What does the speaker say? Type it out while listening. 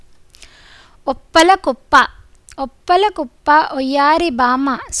ఒప్పల కుప్ప. ఒప్పల కుప్ప ఒయ్యారి భామ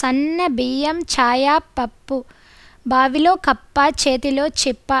సన్న బియ్యం ఛాయ పప్పు బావిలో కప్ప చేతిలో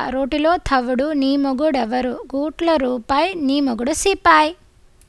చిప్ప రోటిలో తవుడు నీ మొగుడెవరు గూట్ల రూపాయి నీ మొగుడు సిపాయ్.